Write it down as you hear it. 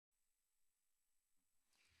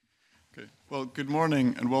Okay. Well, good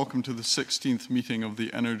morning and welcome to the 16th meeting of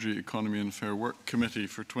the Energy, Economy and Fair Work Committee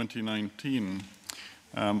for 2019.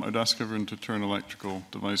 I'd ask everyone to turn electrical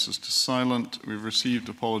devices to silent. We've received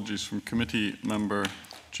apologies from committee member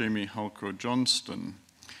Jamie Halcrow-Johnston,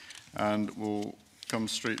 and we'll come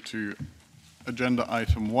straight to agenda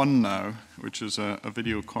item 1 now, which is a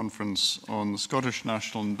video conference on the Scottish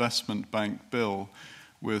National Investment Bank Bill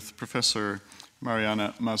with Professor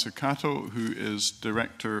Mariana Mazzucato, who is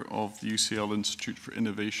Director of the UCL Institute for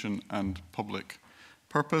Innovation and Public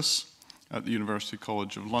Purpose at the University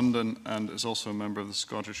College of London and is also a member of the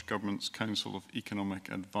Scottish Government's Council of Economic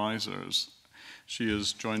Advisors. She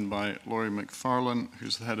is joined by Laurie McFarlane,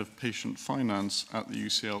 who's the Head of Patient Finance at the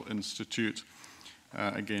UCL Institute,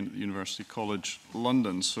 again at the University College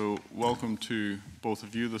London. So welcome to both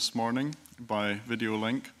of you this morning by video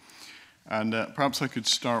link. And perhaps I could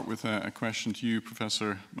start with a question to you,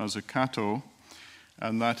 Professor Mazzucato,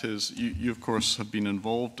 and that is, you of course have been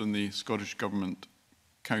involved in the Scottish Government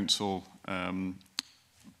Council, the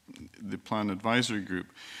Plan Advisory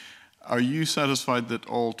Group. Are you satisfied that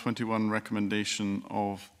all 21 recommendations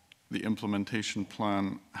of the implementation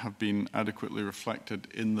plan have been adequately reflected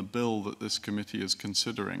in the bill that this committee is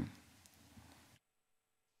considering?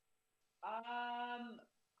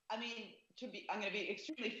 I'm going to be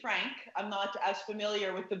extremely frank. I'm not as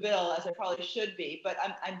familiar with the bill as I probably should be, but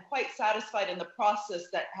I'm quite satisfied in the process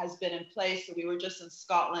that has been in place. So we were just in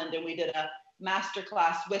Scotland and we did a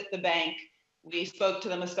masterclass with the bank. We spoke to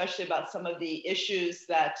them especially about some of the issues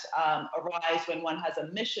that arise when one has a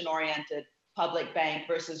mission-oriented public bank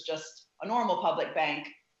versus just a normal public bank.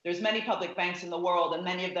 There's many public banks in the world and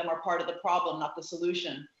many of them are part of the problem, not the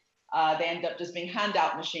solution. They end up just being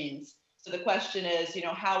handout machines. So the question is,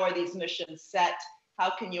 how are these missions set?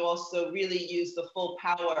 How can you also really use the full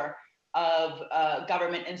power of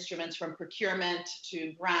government instruments from procurement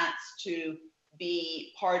to grants to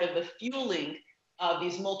be part of the fueling of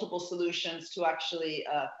these multiple solutions to actually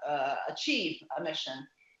achieve a mission?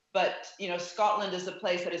 But, Scotland is a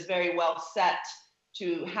place that is very well set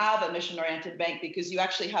to have a mission-oriented bank because you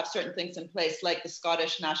actually have certain things in place like the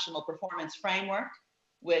Scottish National Performance Framework,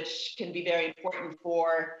 which can be very important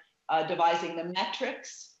for devising the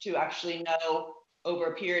metrics to actually know over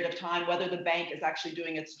a period of time whether the bank is actually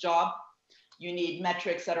doing its job. You need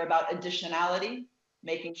metrics that are about additionality,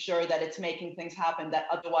 making sure that it's making things happen that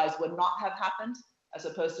otherwise would not have happened, as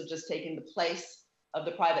opposed to just taking the place of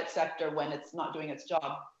the private sector when it's not doing its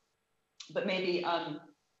job. But maybe,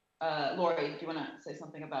 Laurie, do you want to say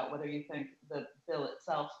something about whether you think the bill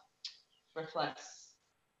itself reflects?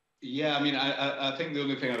 Yeah, I think the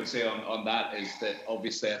only thing I would say on that is that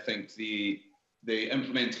obviously I think the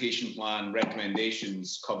implementation plan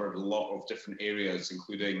recommendations covered a lot of different areas,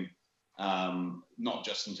 including not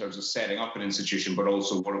just in terms of setting up an institution, but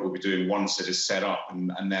also what it will be doing once it is set up.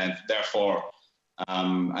 And then therefore,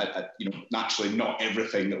 naturally not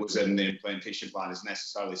everything that was in the implementation plan is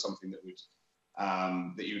necessarily something that would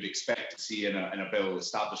that you would expect to see in a bill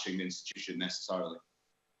establishing the institution necessarily.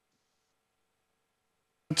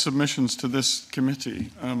 Submissions to this committee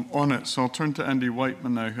on it. So I'll turn to Andy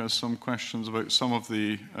Whiteman now, who has some questions about some of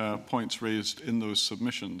the points raised in those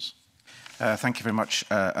submissions. Thank you very much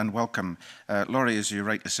and welcome. Laurie, as you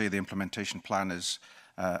rightly say, the implementation plan is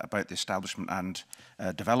about the establishment and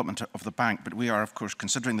development of the bank, but we are, of course,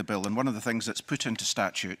 considering the bill, and one of the things that's put into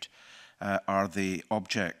statute are the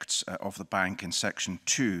objects of the bank in Section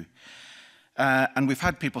 2. And we've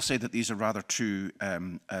had people say that these are rather too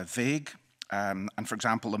vague. And for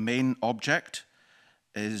example, the main object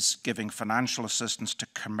is giving financial assistance to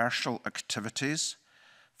commercial activities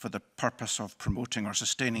for the purpose of promoting or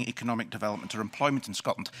sustaining economic development or employment in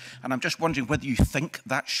Scotland. And I'm just wondering whether you think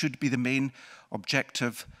that should be the main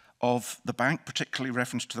objective of the bank, particularly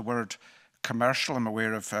reference to the word commercial. I'm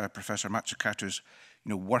aware of Professor Mazzucato's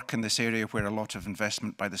work in this area where a lot of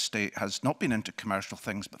investment by the state has not been into commercial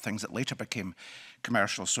things, but things that later became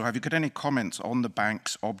commercial. So have you got any comments on the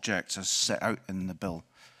bank's objects as set out in the bill?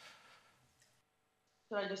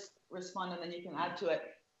 Should I just respond and then you can add to it?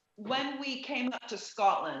 When we came up to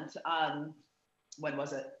Scotland, when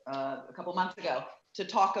was it? A couple months ago, to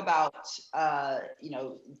talk about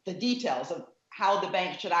the details of how the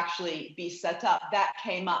bank should actually be set up, that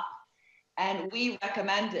came up. And we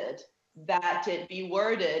recommended that it be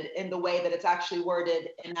worded in the way that it's actually worded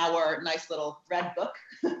in our nice little red book,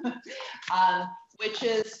 which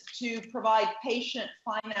is to provide patient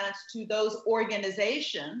finance to those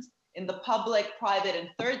organizations in the public, private, and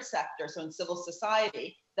third sector, so in civil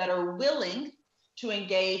society, that are willing to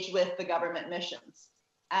engage with the government missions.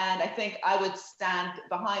 And I think I would stand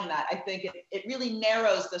behind that. I think it really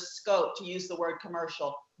narrows the scope, to use the word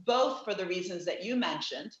commercial, both for the reasons that you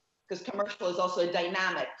mentioned, because commercial is also a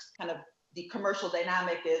dynamic kind of, the commercial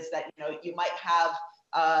dynamic is that, you might have,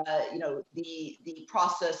 the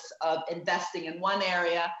process of investing in one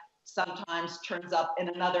area sometimes turns up in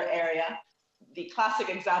another area. The classic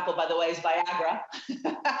example, by the way, is Viagra,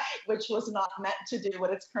 which was not meant to do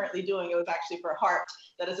what it's currently doing. It was actually for heart.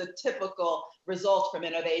 That is a typical result from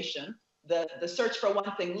innovation. The search for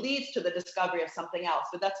one thing leads to the discovery of something else,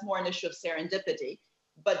 but that's more an issue of serendipity.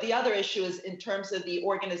 But the other issue is, in terms of the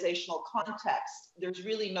organizational context, there's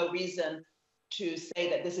really no reason to say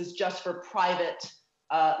that this is just for private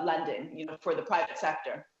lending, for the private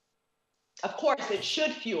sector. Of course, it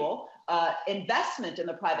should fuel investment in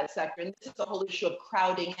the private sector, and this is the whole issue of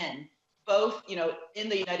crowding in. Both, in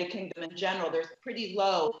the United Kingdom in general, there's pretty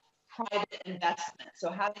low private investment. So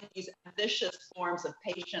having these ambitious forms of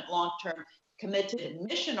patient, long-term, committed,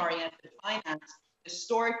 mission-oriented finance,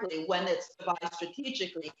 historically, when it's devised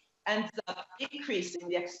strategically, ends up increasing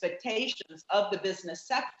the expectations of the business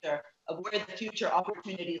sector of where the future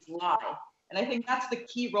opportunities lie. And I think that's the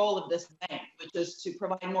key role of this bank, which is to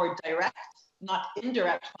provide more direct, not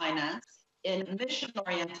indirect finance in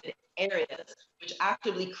mission-oriented areas, which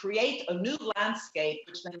actively create a new landscape,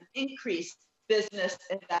 which then increase business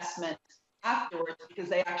investment afterwards, because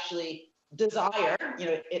they actually desire,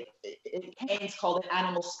 Keynes called it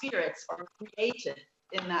animal spirits, are created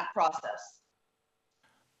in that process.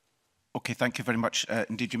 Okay, thank you very much.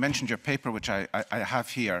 Indeed, you mentioned your paper, which I have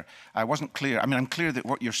here. I wasn't clear. I mean, I'm clear that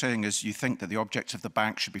what you're saying is you think that the objects of the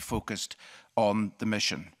bank should be focused on the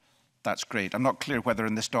mission. That's great. I'm not clear whether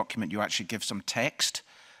in this document you actually give some text,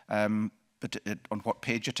 on what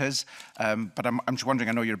page it is. But I'm just wondering,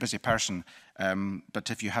 I know you're a busy person,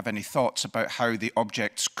 but if you have any thoughts about how the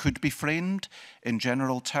objects could be framed in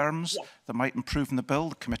general terms that might improve in the bill,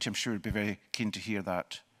 the committee, I'm sure, would be very keen to hear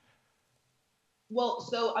that. Well,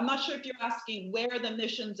 so I'm not sure if you're asking where the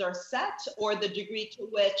missions are set or the degree to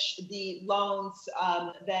which the loans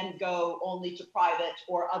then go only to private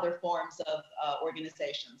or other forms of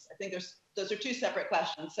organizations. I think those are two separate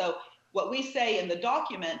questions. So what we say in the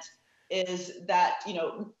document is that,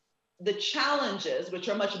 the challenges, which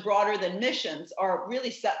are much broader than missions, are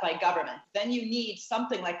really set by government. Then you need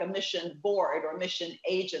something like a mission board or mission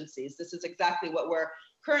agencies. This is exactly what we're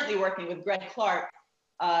currently working with Greg Clark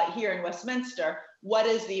here in Westminster. What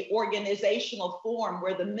is the organizational form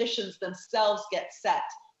where the missions themselves get set?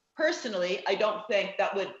 Personally, I don't think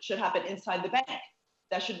that should happen inside the bank.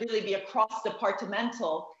 That should really be a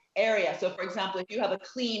cross-departmental area. So for example, if you have a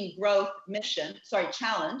clean growth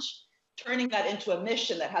challenge, turning that into a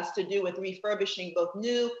mission that has to do with refurbishing both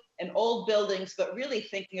new and old buildings, but really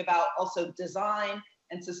thinking about also design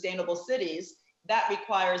and sustainable cities, that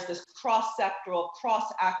requires this cross-sectoral,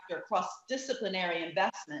 cross-actor, cross-disciplinary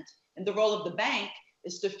investment. And the role of the bank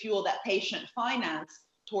is to fuel that patient finance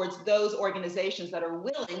towards those organizations that are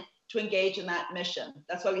willing to engage in that mission.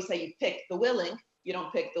 That's why we say you pick the willing, you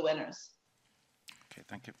don't pick the winners. Okay,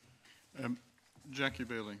 thank you. Jackie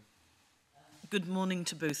Bailey. Good morning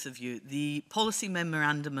to both of you. The policy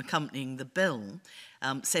memorandum accompanying the bill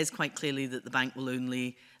says quite clearly that the bank will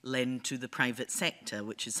only lend to the private sector,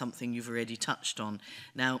 which is something you've already touched on.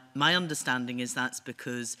 Now, my understanding is that's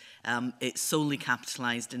because it's solely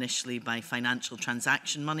capitalised initially by financial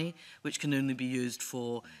transaction money, which can only be used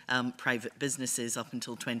for private businesses up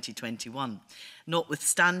until 2021.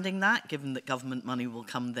 Notwithstanding that, given that government money will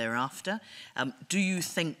come thereafter, do you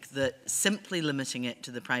think that simply limiting it to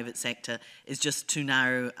the private sector is just too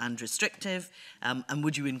narrow and restrictive? And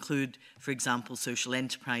would you include, for example, social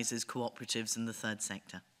enterprises, cooperatives in the third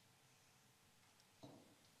sector?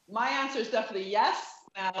 My answer is definitely yes.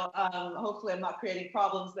 Now, hopefully I'm not creating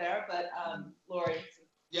problems there, but Laurie.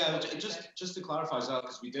 Yeah, just to clarify as well,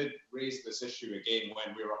 because we did raise this issue again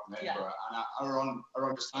when we were up in Edinburgh, and our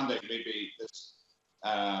understanding,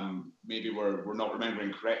 maybe we're not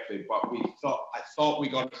remembering correctly, but I thought we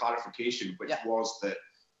got a clarification, which was that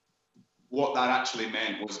what that actually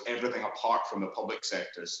meant was everything apart from the public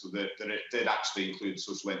sector, so that it did actually include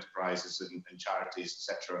social enterprises and charities,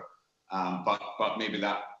 etc. But maybe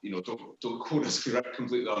that, don't quote us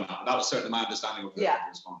completely on that. That was certainly my understanding of the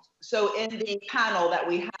response. So in the panel that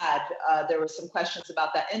we had, there were some questions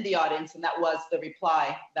about that in the audience, and that was the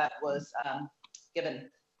reply that was given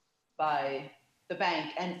by the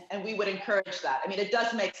bank, and we would encourage that. I mean, it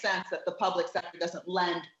does make sense that the public sector doesn't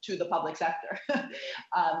lend to the public sector.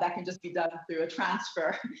 That can just be done through a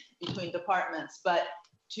transfer between departments, but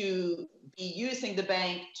to be using the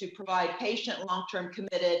bank to provide patient, long-term,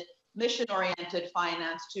 committed mission-oriented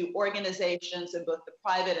finance to organizations in both the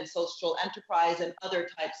private and social enterprise and other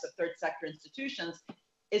types of third sector institutions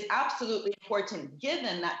is absolutely important,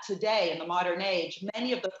 given that today in the modern age,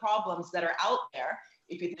 many of the problems that are out there,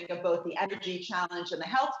 if you think of both the energy challenge and the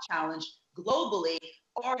health challenge globally,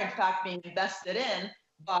 are in fact being invested in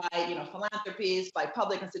by philanthropies, by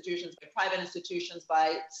public institutions, by private institutions,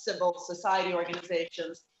 by civil society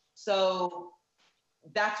organizations. So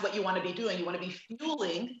that's what you want to be doing. You want to be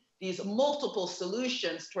fueling these multiple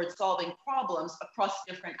solutions towards solving problems across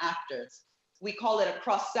different actors. We call it a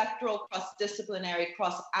cross-sectoral, cross-disciplinary,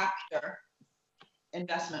 cross-actor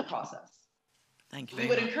investment process. Thank you We very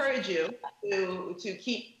would much. encourage you to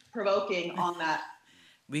keep provoking on that.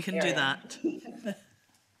 We can do that.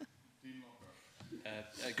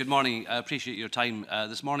 Good morning. I appreciate your time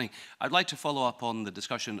this morning. I'd like to follow up on the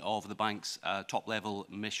discussion of the bank's top-level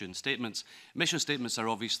mission statements. Mission statements are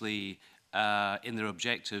obviously, in their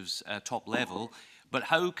objectives, top level, but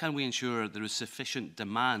how can we ensure there is sufficient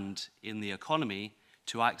demand in the economy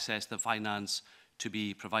to access the finance to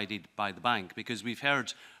be provided by the bank? Because we've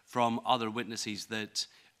heard from other witnesses that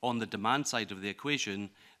on the demand side of the equation,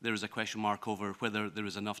 there is a question mark over whether there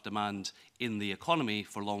is enough demand in the economy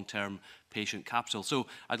for long-term patient capital. So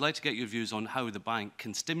I'd like to get your views on how the bank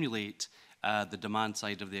can stimulate the demand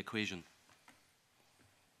side of the equation.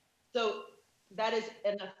 So that is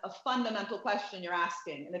a fundamental question you're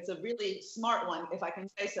asking, and it's a really smart one, if I can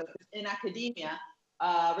say so. In academia,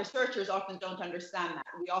 researchers often don't understand that.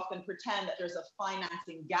 We often pretend that there's a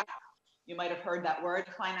financing gap. You might have heard that word,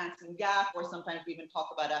 financing gap, or sometimes we even talk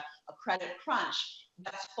about a credit crunch.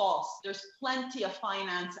 That's false. There's plenty of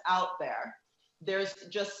finance out there. There's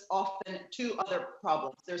just often two other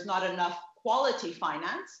problems. There's not enough quality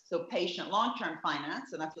finance, so patient long-term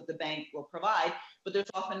finance, and that's what the bank will provide, but there's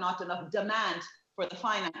often not enough demand for the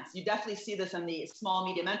finance. You definitely see this in the small,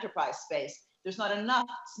 medium enterprise space. There's not enough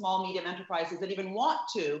small, medium enterprises that even want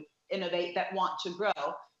to innovate, that want to grow.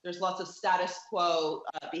 There's lots of status quo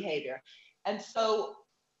behavior. And so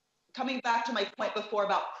coming back to my point before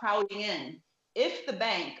about crowding in, if the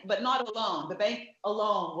bank, but not alone, the bank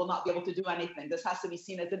alone will not be able to do anything. This has to be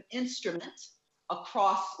seen as an instrument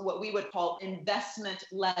across what we would call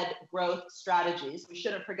investment-led growth strategies. We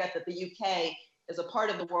shouldn't forget that the UK is a part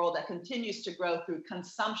of the world that continues to grow through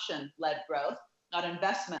consumption-led growth, not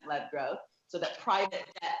investment-led growth, so that private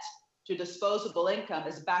debt to disposable income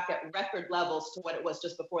is back at record levels to what it was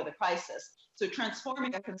just before the crisis. So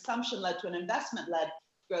transforming a consumption-led to an investment-led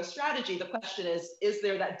growth strategy, the question is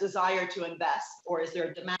there that desire to invest, or is there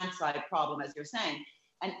a demand side problem, as you're saying?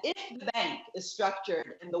 And if the bank is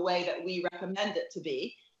structured in the way that we recommend it to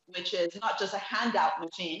be, which is not just a handout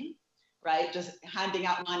machine, right, just handing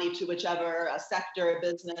out money to whichever sector,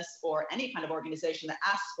 business, or any kind of organization that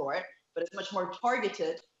asks for it, but it's much more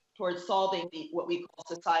targeted towards solving what we call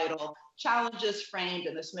societal challenges framed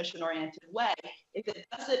in this mission-oriented way. If it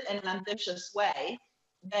does it in an ambitious way,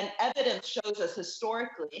 then evidence shows us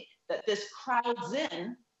historically that this crowds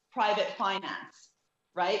in private finance,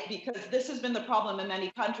 right? Because this has been the problem in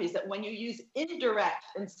many countries, that when you use indirect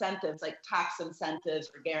incentives like tax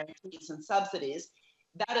incentives or guarantees and subsidies,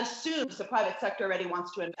 that assumes the private sector already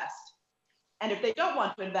wants to invest. And if they don't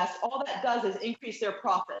want to invest, all that does is increase their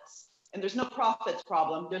profits. And there's no profits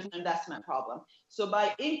problem, there's an investment problem. So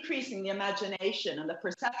by increasing the imagination and the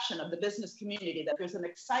perception of the business community that there's an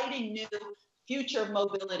exciting new future of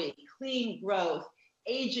mobility, clean growth,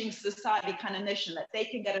 aging society kind of mission that they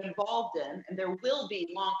can get involved in, and there will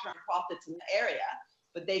be long-term profits in the area,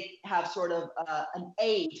 but they have sort of an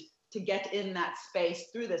aid to get in that space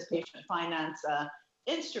through this patient finance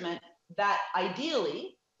instrument that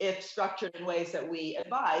ideally, if structured in ways that we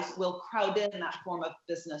advise, will crowd in that form of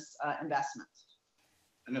business investment.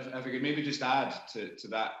 And if I could maybe just add to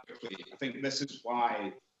that quickly, I think this is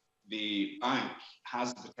why the bank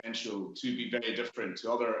has the potential to be very different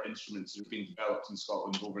to other instruments that have been developed in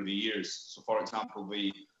Scotland over the years. So, for example,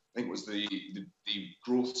 I think it was the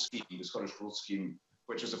growth scheme, the Scottish Growth Scheme,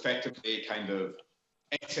 which was effectively a kind of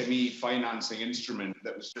SME financing instrument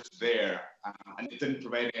that was just there, and it didn't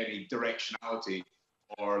provide any directionality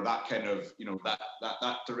or that kind of,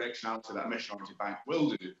 that directionality that mission-oriented bank will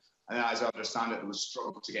do. And as I understand it, there was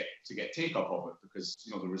struggle to get take up of it because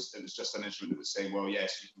it was just an instrument that was saying, well,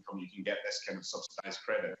 yes, you can get this kind of subsidised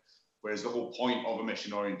credit. Whereas the whole point of a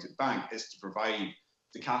mission-oriented bank is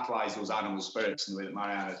to catalyse those animal spirits in the way that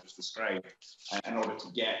Marianne has just described, in order to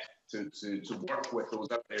get to work with those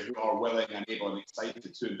out there who are willing and able and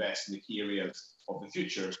excited to invest in the key areas of the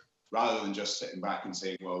future, rather than just sitting back and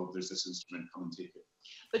saying, well, there's this instrument, come and take it.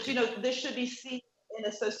 But this should be seen in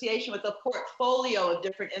association with a portfolio of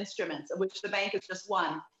different instruments, of which the bank is just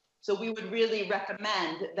one. So we would really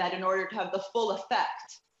recommend that in order to have the full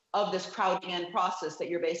effect of this crowding in process that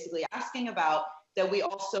you're basically asking about, that we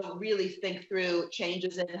also really think through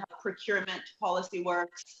changes in how procurement policy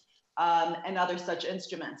works, and other such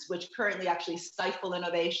instruments, which currently actually stifle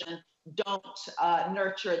innovation, don't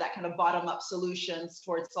nurture that kind of bottom-up solutions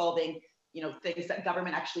towards solving, things that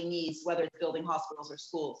government actually needs, whether it's building hospitals or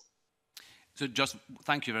schools. So just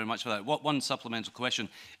thank you very much for that. One supplemental question.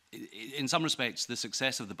 In some respects, the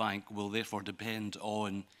success of the bank will therefore depend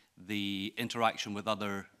on the interaction with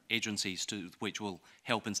other agencies which will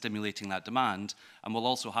help in stimulating that demand, and will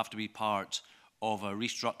also have to be part of a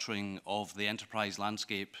restructuring of the enterprise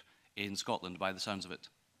landscape in Scotland, by the sounds of it.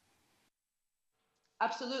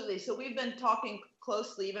 Absolutely. So we've been talking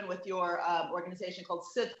closely even with your organization called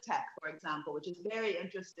CivTech, for example, which is very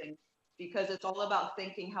interesting because it's all about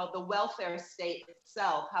thinking how the welfare state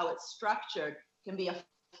itself, how it's structured, can be a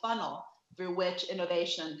funnel through which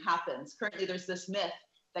innovation happens. Currently, there's this myth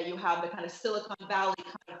that you have the kind of Silicon Valley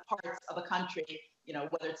kind of parts of a country,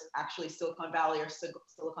 whether it's actually Silicon Valley or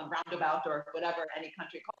Silicon Roundabout or whatever any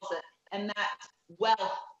country calls it, and that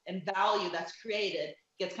wealth and value that's created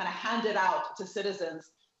gets kind of handed out to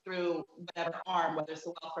citizens through whatever arm, whether it's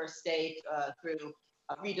the welfare state, through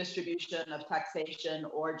a redistribution of taxation,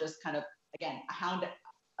 or just kind of, again,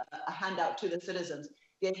 a handout to the citizens.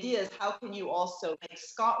 The idea is how can you also make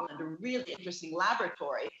Scotland a really interesting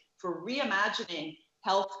laboratory for reimagining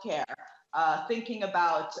healthcare, thinking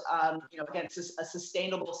about, again, a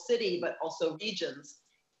sustainable city, but also regions,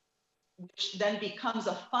 which then becomes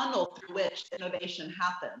a funnel through which innovation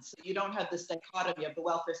happens. So you don't have this dichotomy of the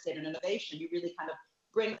welfare state and innovation. You really kind of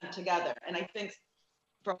bring them together. And I think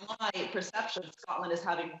from my perception, Scotland is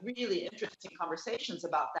having really interesting conversations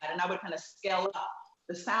about that. And I would kind of scale up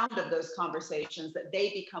the sound of those conversations, that they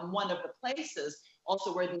become one of the places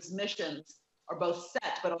also where these missions are both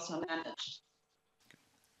set, but also managed.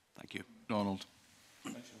 Thank you. Donald.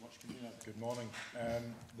 Thanks very much, Convener. Good morning.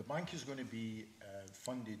 The bank is going to be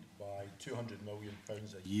funded by £200 million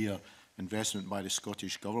a year investment by the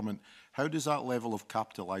Scottish Government. How does that level of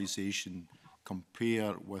capitalisation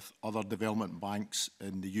compare with other development banks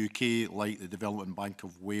in the UK, like the Development Bank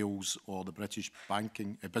of Wales or the British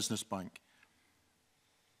Business Bank?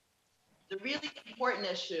 The really important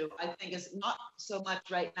issue, I think, is not so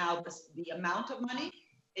much right now the amount of money,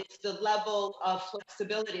 it's the level of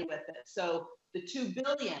flexibility with it. So the $2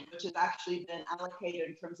 billion, which has actually been allocated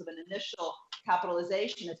in terms of an initial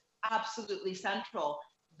capitalization, is absolutely central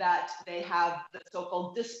that they have the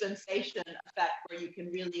so-called dispensation effect, where you can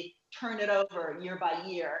really turn it over year by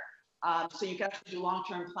year. So you can actually do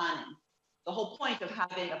long-term planning. The whole point of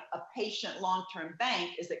having a patient long-term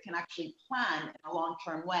bank is it can actually plan in a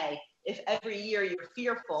long-term way. If every year you're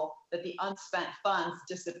fearful that the unspent funds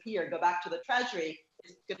disappear, go back to the Treasury,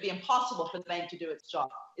 it's going to be impossible for the bank to do its job.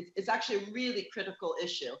 It's actually a really critical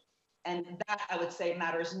issue. And that, I would say,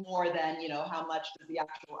 matters more than, how much does the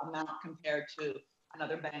actual amount compared to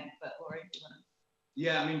another bank. But Laurie, do you want to?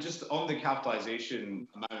 Yeah, I mean, just on the capitalisation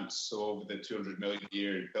amounts, so over the 200 million a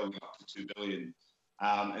year, building up to 2 billion,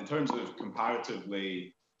 in terms of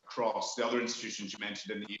comparatively across the other institutions you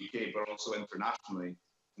mentioned in the UK, but also internationally,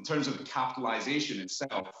 in terms of the capitalisation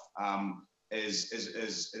itself,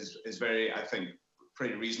 is very, I think,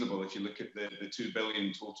 pretty reasonable if you look at the 2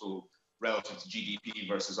 billion total relative to GDP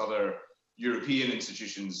versus other European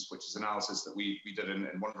institutions, which is analysis that we did in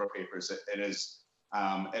one of our papers. It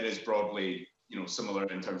is broadly, similar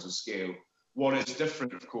in terms of scale. What is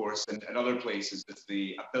different, of course, in other places is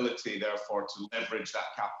the ability, therefore, to leverage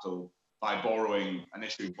that capital by borrowing and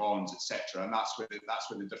issuing bonds, etc. And that's where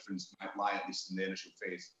the difference might lie, at least in the initial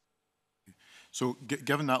phase. So,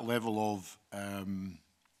 given that level of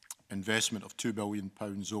investment of £2 billion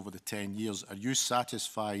over the 10 years, are you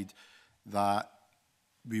satisfied that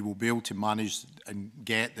we will be able to manage and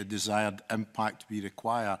get the desired impact we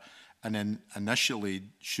require? And then initially,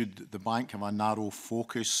 should the bank have a narrow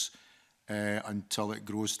focus until it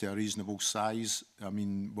grows to a reasonable size? I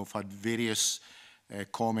mean, we've had various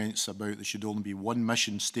comments about there should only be one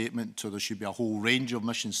mission statement, so there should be a whole range of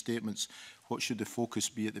mission statements. What should the focus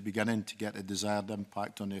be at the beginning to get a desired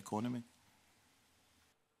impact on the economy?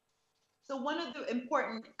 So one of the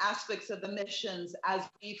important aspects of the missions as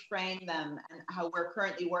we frame them and how we're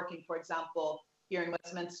currently working, for example, here in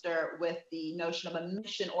Westminster with the notion of a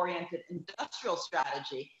mission-oriented industrial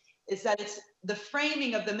strategy, is that it's the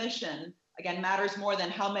framing of the mission, again, matters more than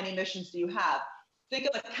how many missions do you have. Think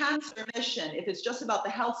of a cancer mission, if it's just about the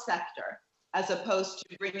health sector, as opposed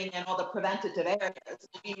to bringing in all the preventative areas, it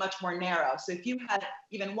will be much more narrow. So if you had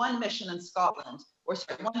even one mission in Scotland, or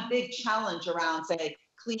one big challenge around, say,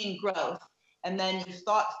 clean growth, and then you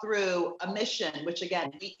thought through a mission, which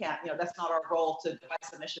again, we can't, that's not our role to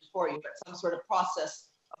devise a mission for you, but some sort of process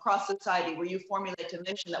across society where you formulate a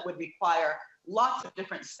mission that would require lots of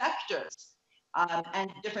different sectors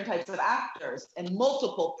and different types of actors and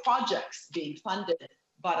multiple projects being funded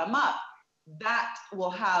bottom up, that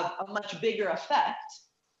will have a much bigger effect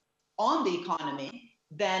on the economy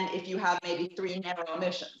than if you have maybe 3 narrow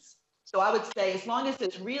missions. So I would say as long as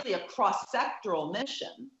it's really a cross-sectoral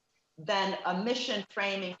mission, then a mission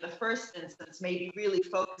framing in the first instance may be really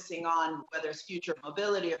focusing on whether it's future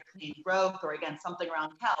mobility or clean growth or again, something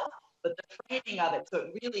around health, but the framing of it, so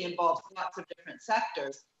it really involves lots of different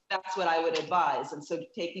sectors, that's what I would advise. And so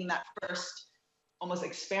taking that first almost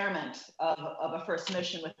experiment of a first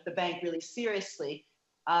mission with the bank really seriously,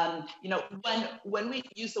 when we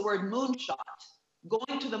use the word moonshot,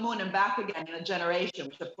 going to the moon and back again in a generation,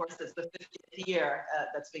 which of course is the 50th year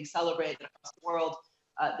that's being celebrated across the world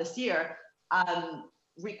this year,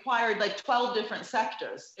 required like 12 different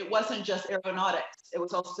sectors. It wasn't just aeronautics. It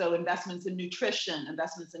was also investments in nutrition,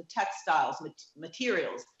 investments in textiles,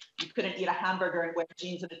 materials. You couldn't eat a hamburger and wear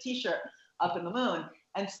jeans and a t-shirt up in the moon.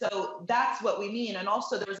 And so that's what we mean. And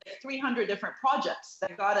also there was like 300 different projects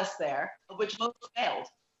that got us there, of which most failed.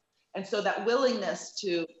 And so that willingness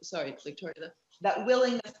to, sorry, Victoria, that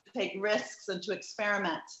willingness to take risks and to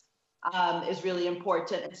experiment is really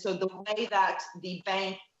important. And so the way that the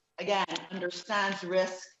bank, again, understands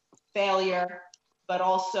risk, failure, but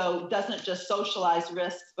also doesn't just socialize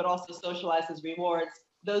risks, but also socializes rewards,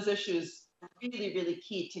 those issues are really, really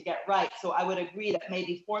key to get right. So I would agree that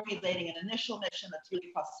maybe formulating an initial mission that's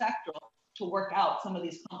really cross-sectoral to work out some of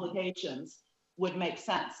these complications would make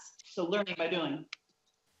sense. So learning by doing.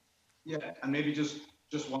 Yeah, and maybe just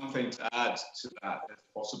one thing to add to that, if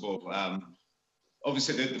possible.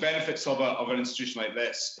 Obviously, the benefits of an institution like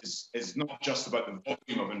this is not just about the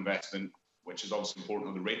volume of investment, which is obviously important,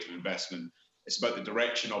 or the rate of investment. It's about the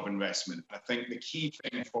direction of investment. I think the key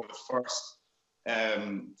thing for the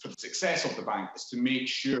success of the bank is to make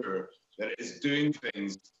sure that it is doing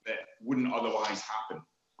things that wouldn't otherwise happen.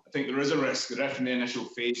 I think there is a risk that if in the initial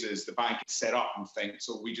phases the bank is set up and thinks,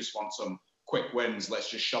 so we just want some quick wins, let's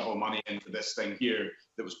just shovel money into this thing here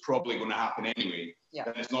that was probably going to happen anyway,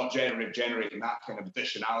 then it's not generating that kind of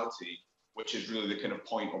additionality, which is really the kind of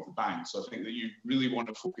point of the bank. So I think that you really want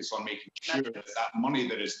to focus on making sure that that money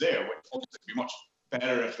that is there, which obviously would be much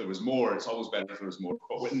better if there was more, it's always better if there was more,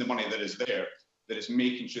 but within the money that is there, that is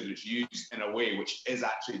making sure that it's used in a way which is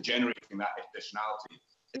actually generating that additionality.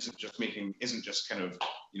 Isn't just kind of,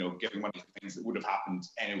 giving money to things that would have happened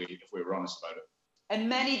anyway if we were honest about it. And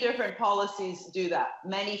many different policies do that.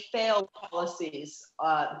 Many failed policies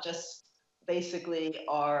just basically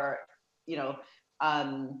are,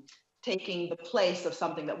 taking the place of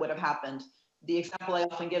something that would have happened. The example I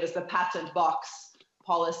often give is the patent box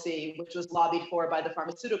policy, which was lobbied for by the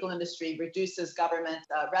pharmaceutical industry, reduces government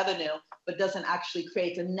revenue, but doesn't actually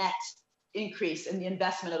create a net increase in the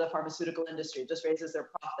investment of the pharmaceutical industry. It just raises their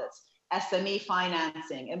profits. SME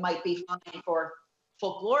financing, it might be fine for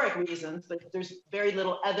folkloric reasons, but there's very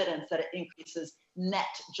little evidence that it increases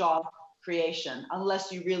net job creation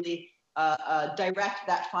unless you really direct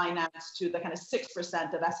that finance to the kind of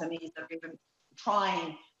 6% of SMEs that are even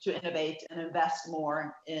trying to innovate and invest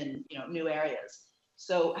more in new areas.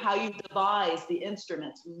 So how you devise the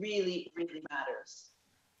instruments really, really matters.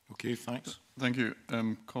 Okay, thanks. Thank you.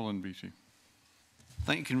 Colin Beattie.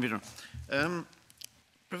 Thank you, Convener.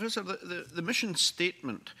 Professor, the mission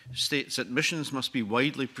statement states that missions must be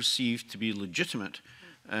widely perceived to be legitimate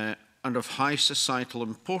and of high societal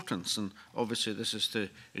importance. And obviously this is to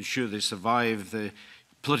ensure they survive the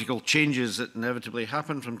political changes that inevitably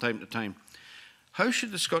happen from time to time. How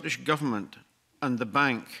should the Scottish Government and the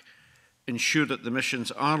bank ensure that the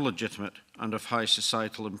missions are legitimate and of high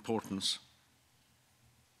societal importance?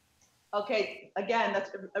 Okay, again,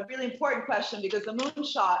 that's a really important question because the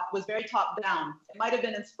moonshot was very top down. It might have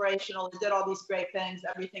been inspirational. It did all these great things.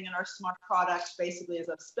 Everything in our smart products basically is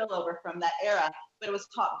a spillover from that era, but it was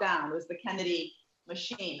top down. It was the Kennedy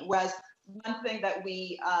machine. Whereas one thing that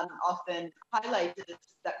we often highlight is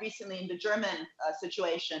that recently in the German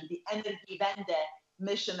situation, the Energiewende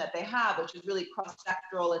mission that they have, which is really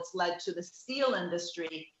cross-sectoral, it's led to the steel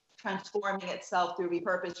industry transforming itself through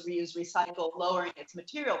repurpose, reuse, recycle, lowering its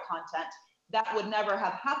material content. That would never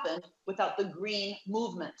have happened without the green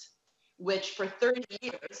movement, which for 30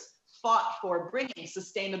 years fought for bringing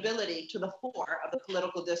sustainability to the fore of the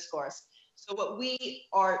political discourse. So what we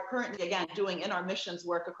are currently, again, doing in our missions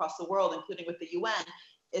work across the world, including with the UN,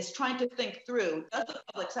 is trying to think through, does the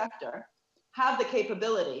public sector have the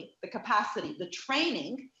capability, the capacity, the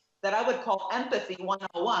training that I would call empathy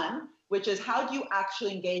 101, which is how do you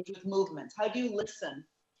actually engage with movements? How do you listen?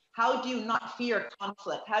 How do you not fear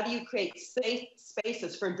conflict? How do you create safe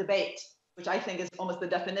spaces for debate, which I think is almost the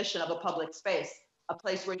definition of a public space, a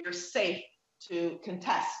place where you're safe to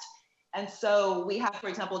contest. And so we have, for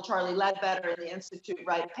example, Charlie Ledbetter in the Institute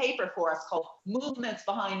write a paper for us called Movements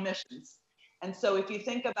Behind Missions. And so if you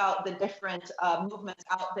think about the different movements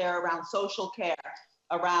out there around social care,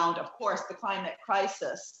 around, of course, the climate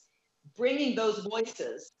crisis, bringing those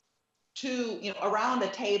voices to, around a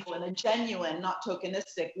table in a genuine, not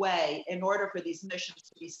tokenistic way in order for these missions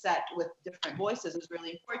to be set with different voices is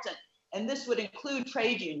really important. And this would include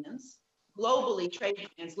trade unions. Globally, trade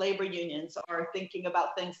unions, labor unions are thinking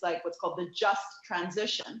about things like what's called the just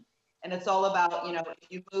transition. And it's all about, if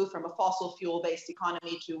you move from a fossil fuel-based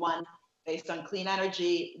economy to one based on clean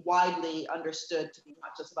energy, widely understood to be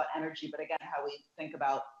not just about energy, but again, how we think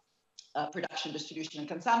about production, distribution, and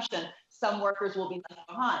consumption, some workers will be left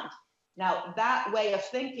behind. Now, that way of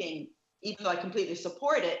thinking, even though I completely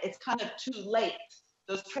support it, it's kind of too late.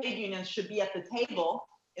 Those trade unions should be at the table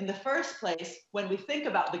in the first place when we think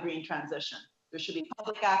about the green transition. There should be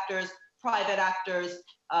public actors, private actors,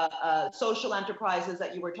 social enterprises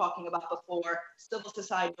that you were talking about before, civil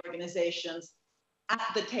society organizations at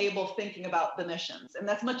the table thinking about the missions. And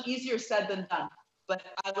that's much easier said than done. But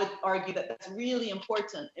I would argue that that's really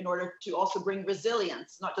important in order to also bring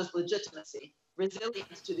resilience, not just legitimacy,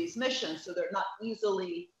 resilience to these missions so they're not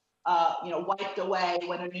easily wiped away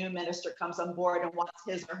when a new minister comes on board and wants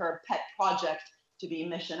his or her pet project to be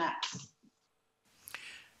Mission X.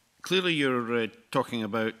 Clearly you're talking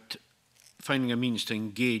about finding a means to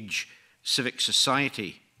engage civic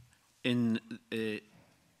society in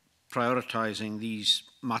prioritising these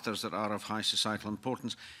matters that are of high societal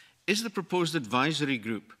importance. Is the proposed advisory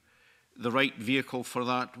group the right vehicle for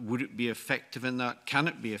that? Would it be effective in that? Can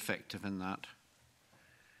it be effective in that?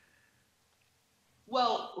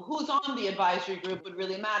 Well, who's on the advisory group would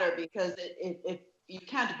really matter, because you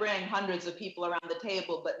can't bring hundreds of people around the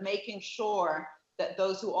table, but making sure that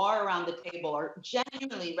those who are around the table are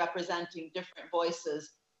genuinely representing different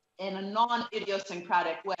voices in a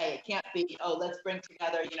non-idiosyncratic way. It can't be, oh, let's bring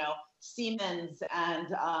together, Siemens and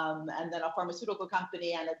then a pharmaceutical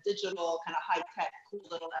company and a digital kind of high-tech cool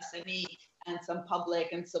little SME and some public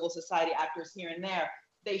and civil society actors here and there.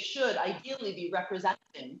 They should ideally be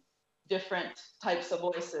representing different types of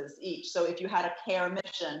voices each. So if you had a care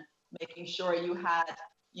mission, making sure you had,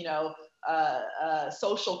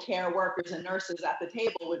 social care workers and nurses at the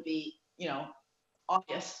table would be,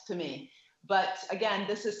 obvious to me. But again,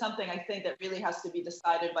 this is something I think that really has to be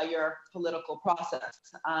decided by your political process.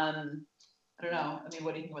 I don't know. I mean,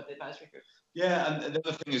 what do you think about the advisory group? Yeah, and the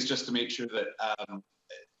other thing is just to make sure that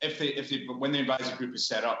when the advisory group is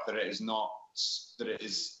set up, that it is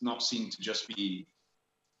not seen to just be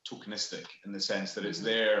tokenistic, in the sense that it's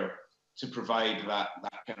there to provide that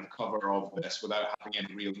kind of cover of this without having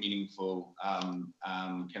any real meaningful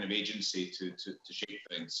kind of agency to shape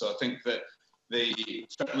things. So I think that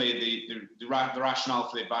certainly the rationale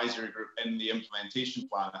for the advisory group in the implementation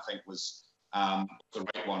plan, I think, was the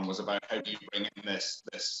right one, was about how do you bring in this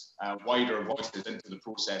wider voices into the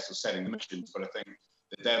process of setting the missions. But I think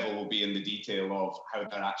the devil will be in the detail of how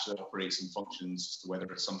that actually operates and functions, as to whether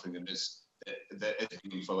it's something that is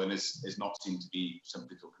meaningful and is not seen to be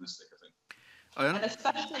simply tokenistic, I think. And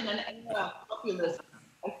especially in an era of populism,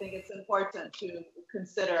 I think it's important to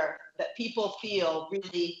consider that people feel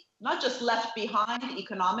really not just left behind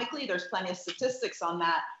economically, there's plenty of statistics on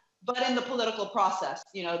that, but in the political process,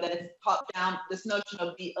 that it's top down, this notion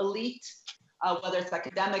of the elite, whether it's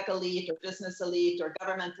academic elite or business elite or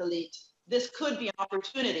government elite, this could be an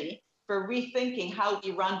opportunity for rethinking how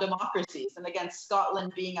we run democracies. And again,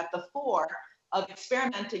 Scotland being at the fore of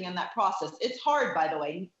experimenting in that process. It's hard, by the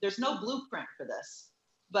way. There's no blueprint for this.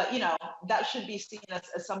 But, that should be seen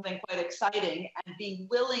as something quite exciting, and being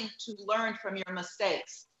willing to learn from your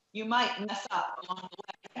mistakes. You might mess up along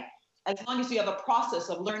the way, as long as you have a process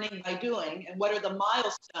of learning by doing, and what are the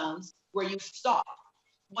milestones where you stop.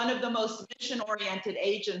 One of the most mission-oriented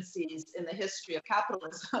agencies in the history of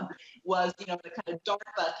capitalism was, the kind of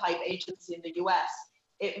DARPA-type agency in the US.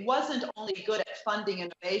 It wasn't only good at funding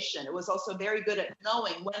innovation, it was also very good at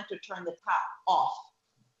knowing when to turn the tap off.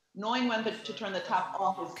 Knowing when to turn the tap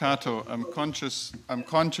off is... Cato, I'm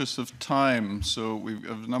conscious of time, so we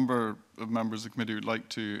have a number of members of the committee who would like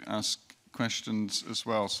to ask questions as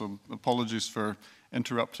well. So apologies for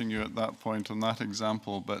interrupting you at that point on that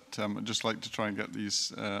example, but I'd just like to try and get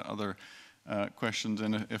these other questions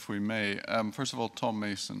in, if we may. First of all, Tom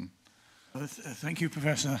Mason. Thank you,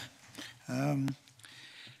 Professor.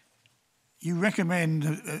 you recommend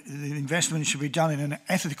the investment should be done in an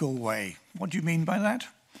ethical way. What do you mean by that?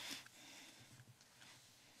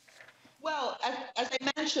 Well, as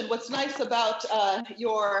I mentioned, what's nice about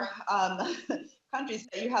your country is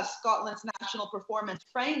that you have Scotland's national performance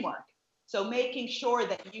framework. So making sure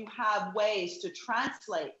that you have ways to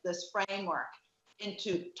translate this framework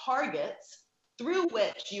into targets through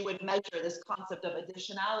which you would measure this concept of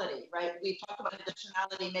additionality, right? We talk about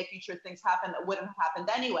additionality, making sure things happen that wouldn't have happened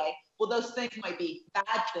anyway. Well, those things might be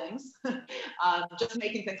bad things. Just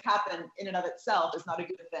making things happen in and of itself is not a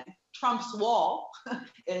good thing. Trump's wall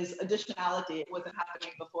is additionality. It wasn't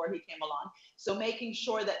happening before he came along. So making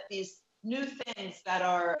sure that these new things that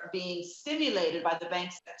are being stimulated by the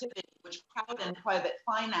bank's activity, which crowd in private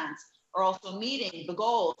finance, are also meeting the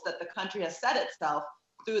goals that the country has set itself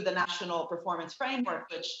through the National Performance Framework,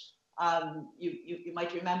 which you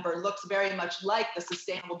might remember looks very much like the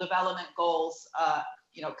Sustainable Development Goals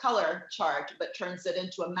color chart, but turns it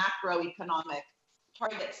into a macroeconomic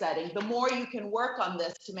target setting. The more you can work on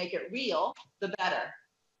this to make it real, the better.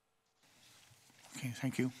 Okay,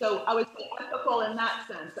 thank you. So I would say ethical in that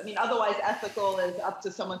sense. I mean, otherwise ethical is up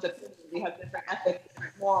to someone's opinion. We have different ethics,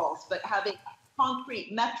 different morals, but having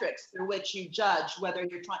concrete metrics through which you judge whether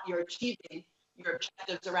you're achieving your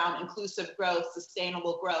objectives around inclusive growth,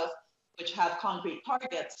 sustainable growth, which have concrete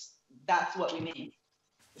targets, that's what we mean.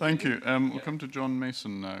 Thank you. We'll come to John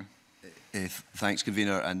Mason now. Thanks,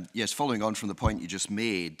 Convener. And yes, following on from the point you just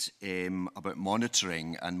made about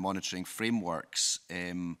monitoring and monitoring frameworks,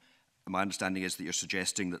 my understanding is that you're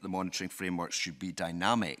suggesting that the monitoring frameworks should be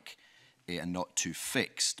dynamic and not too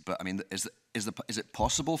fixed. But I mean, is it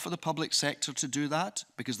possible for the public sector to do that?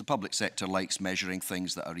 Because the public sector likes measuring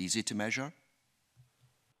things that are easy to measure.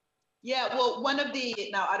 Yeah, well,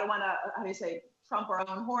 now I don't want to, trump our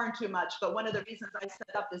own horn too much, but one of the reasons I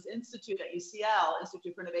set up this institute at UCL,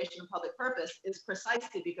 Institute for Innovation and Public Purpose, is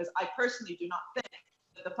precisely because I personally do not think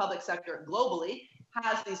that the public sector globally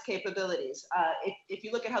has these capabilities. If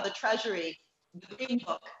you look at how the Treasury, the Green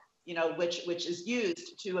Book, which is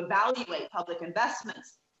used to evaluate public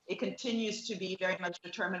investments, it continues to be very much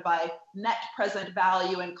determined by net present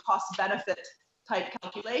value and cost benefit type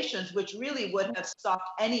calculations, which really would have stopped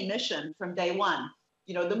any mission from day one.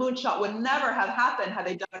 The moonshot would never have happened had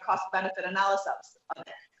they done a cost benefit analysis of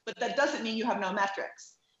it. But that doesn't mean you have no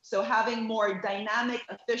metrics. So having more dynamic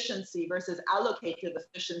efficiency versus allocative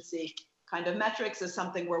efficiency kind of metrics is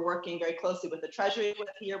something we're working very closely with the Treasury with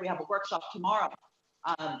here. We have a workshop tomorrow,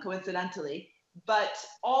 coincidentally. But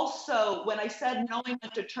also, when I said knowing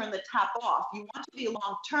when to turn the tap off, you want to be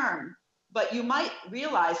long-term, but you might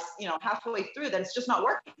realize, halfway through that it's just not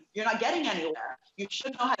working. You're not getting anywhere. You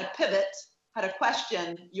should know how to pivot, how to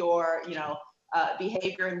question your,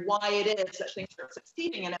 behavior and why it is that things are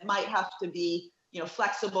succeeding. And it might have to be,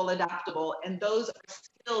 flexible, adaptable. And those are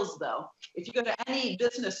skills, though. If you go to any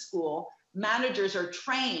business school, managers are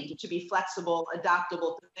trained to be flexible,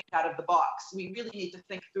 adaptable, to think out of the box. We really need to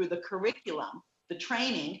think through the curriculum, the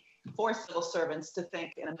training for civil servants to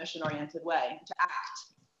think in a mission-oriented way, to act.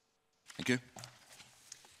 Thank you.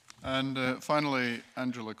 And finally,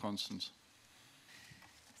 Angela Constance.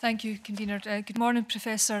 Thank you, Convener. Good morning,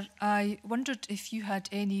 Professor. I wondered if you had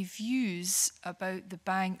any views about the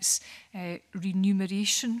bank's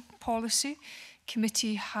remuneration policy.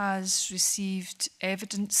 Committee has received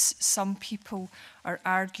evidence. Some people are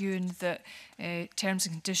arguing that terms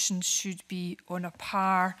and conditions should be on a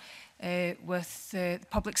par with the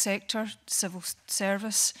public sector, civil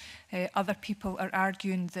service. Other people are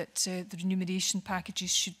arguing that the remuneration packages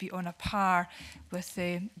should be on a par with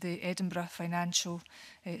the Edinburgh financial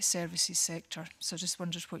services sector. So I just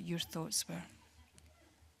wondered what your thoughts were.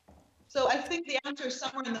 So I think the answer is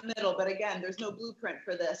somewhere in the middle, but again, there's no blueprint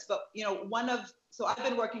for this. But so I've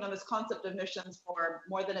been working on this concept of missions for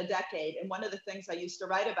more than a decade, and one of the things I used to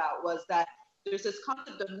write about was that there's this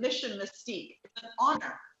concept of mission mystique. It's an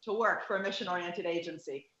honor to work for a mission-oriented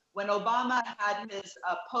agency. When Obama had his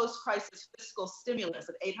post-crisis fiscal stimulus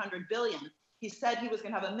of $800 billion, he said he was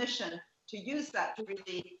going to have a mission to use that to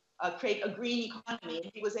really create a green economy.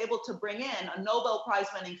 And he was able to bring in a Nobel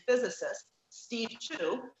Prize-winning physicist, Steve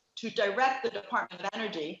Chu, to direct the Department of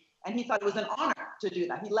Energy, and he thought it was an honor to do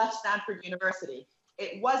that. He left Stanford University.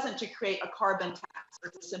 It wasn't to create a carbon tax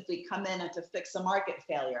or to simply come in and to fix a market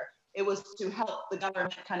failure. It was to help the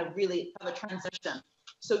government kind of really have a transition.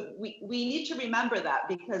 So we need to remember that,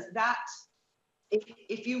 because that,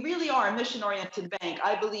 if you really are a mission-oriented bank,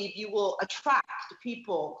 I believe you will attract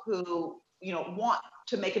people who want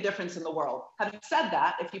to make a difference in the world. Having said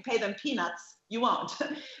that, if you pay them peanuts, you won't.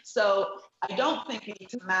 So I don't think you need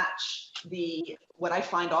to match what I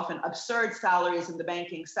find often absurd salaries in the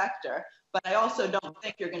banking sector But I also don't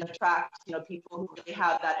think you're going to attract, people who really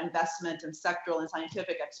have that investment and sectoral and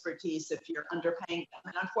scientific expertise if you're underpaying them.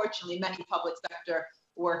 And unfortunately, many public sector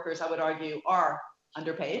workers, I would argue, are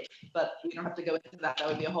underpaid, but we don't have to go into that. That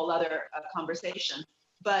would be a whole other conversation.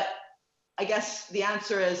 But I guess the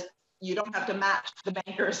answer is you don't have to match the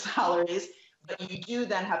bankers' salaries, but you do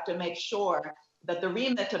then have to make sure that the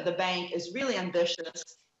remit of the bank is really ambitious,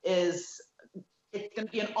 it's going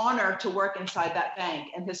to be an honor to work inside that bank.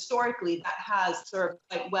 And historically, that has served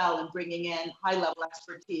quite well in bringing in high-level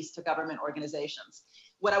expertise to government organizations.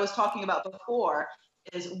 What I was talking about before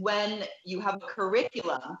is when you have a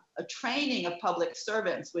curriculum, a training of public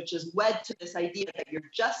servants, which is wed to this idea that you're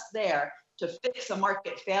just there to fix a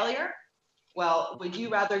market failure, well, would you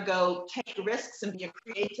rather go take risks and be a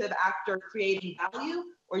creative actor creating value,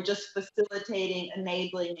 or just facilitating,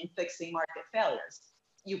 enabling, and fixing market failures?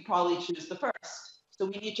 You probably choose the first. So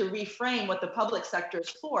we need to reframe what the public sector is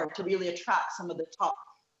for to really attract some of the top,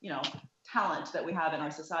 talent that we have in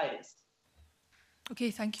our societies.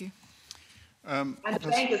 Okay, thank you. And the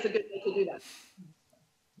bank is a good way to do that.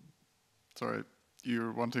 Sorry,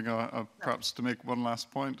 you're wanting perhaps to make one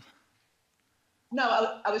last point?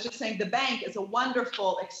 No, I was just saying the bank is a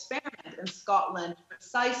wonderful experiment in Scotland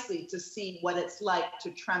precisely to see what it's like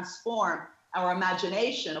to transform our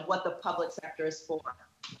imagination of what the public sector is for.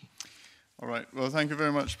 All right. Well, thank you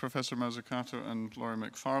very much, Professor Mazzucato and Laurie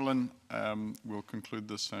McFarlane. We'll conclude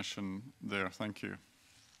this session there. Thank you.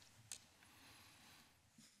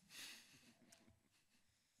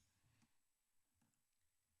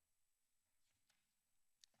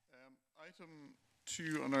 Item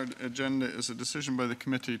 2 on our agenda is a decision by the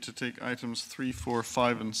committee to take items 3, 4,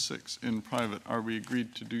 5, and 6 in private. Are we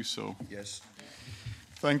agreed to do so? Yes.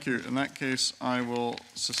 Thank you. In that case, I will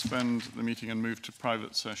suspend the meeting and move to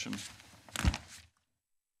private session.